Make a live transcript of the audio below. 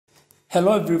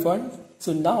Hello everyone.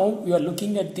 So now we are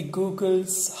looking at the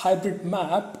Google's hybrid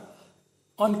map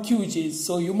on QGIS.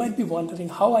 So you might be wondering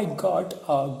how I got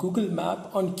a Google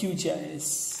map on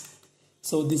QGIS.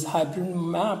 So this hybrid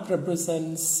map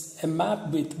represents a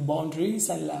map with boundaries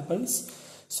and labels.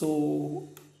 So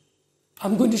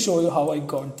I'm going to show you how I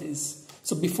got this.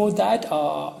 So before that,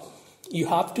 you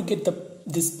have to get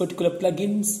this particular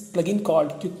plugin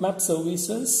called Quick Map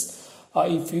Services.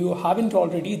 If you haven't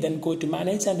already, then go to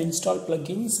manage and install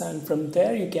plugins, and from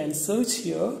there you can search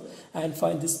here and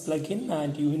find this plugin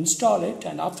and you install it.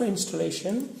 And after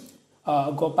installation,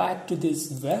 go back to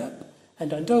this web,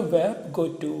 and under web go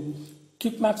to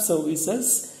Quick Map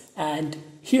Services, and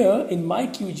here in my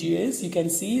QGIS you can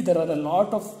see there are a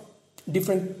lot of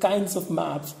different kinds of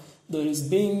maps. There is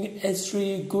Bing,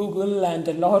 S3, Google, and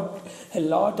a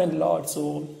lot.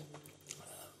 So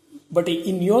but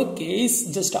in your case,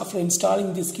 just after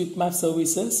installing this Quick Map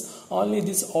Services, only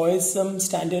this OSM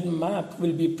standard map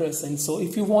will be present. So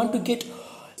if you want to get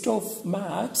of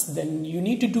maps, then you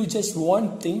need to do just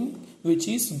one thing, which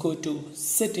is go to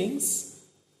settings,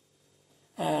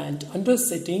 and under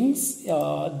settings there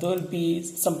will be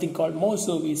something called more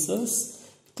services.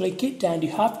 Click it and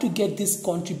you have to get this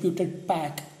contributed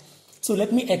pack. So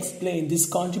let me explain. This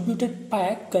contributed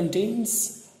pack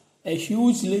contains a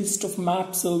huge list of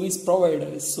map service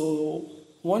providers. So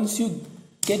once you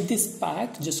get this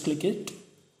pack, just click it.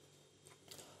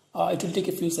 It will take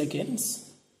a few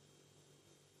seconds.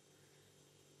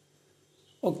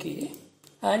 Okay,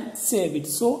 and save it.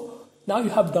 So now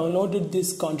you have downloaded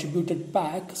this contributed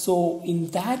pack. So in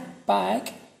that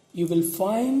pack you will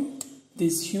find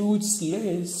this huge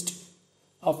list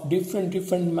of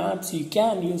different maps you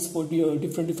can use for your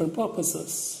different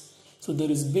purposes. So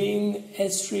there is Bing,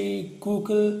 S3,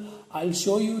 Google. I'll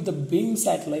show you the Bing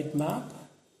satellite map.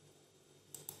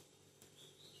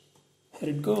 Here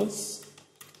it goes.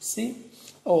 See?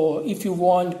 Or if you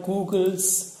want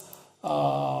Google's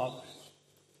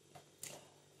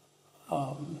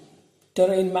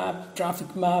terrain map,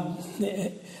 traffic map,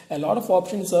 a lot of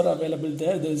options are available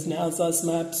there. There's NASA's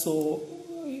map. So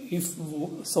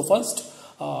first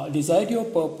decide your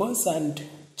purpose and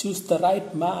choose the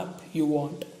right map you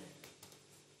want.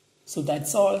 So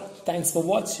that's all. Thanks for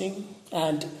watching.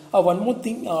 And one more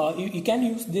thing, you can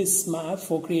use this map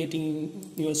for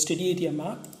creating your study area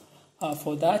map.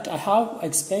 For that, I have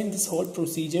explained this whole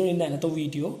procedure in another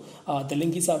video. The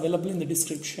link is available in the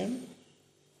description.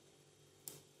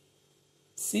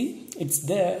 See, it's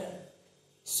there.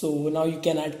 So now you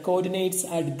can add coordinates,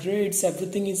 add grids.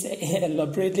 Everything is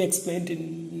elaborately explained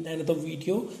in another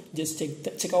video. Just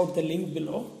check out the link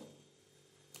below.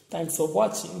 Thanks for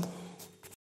watching.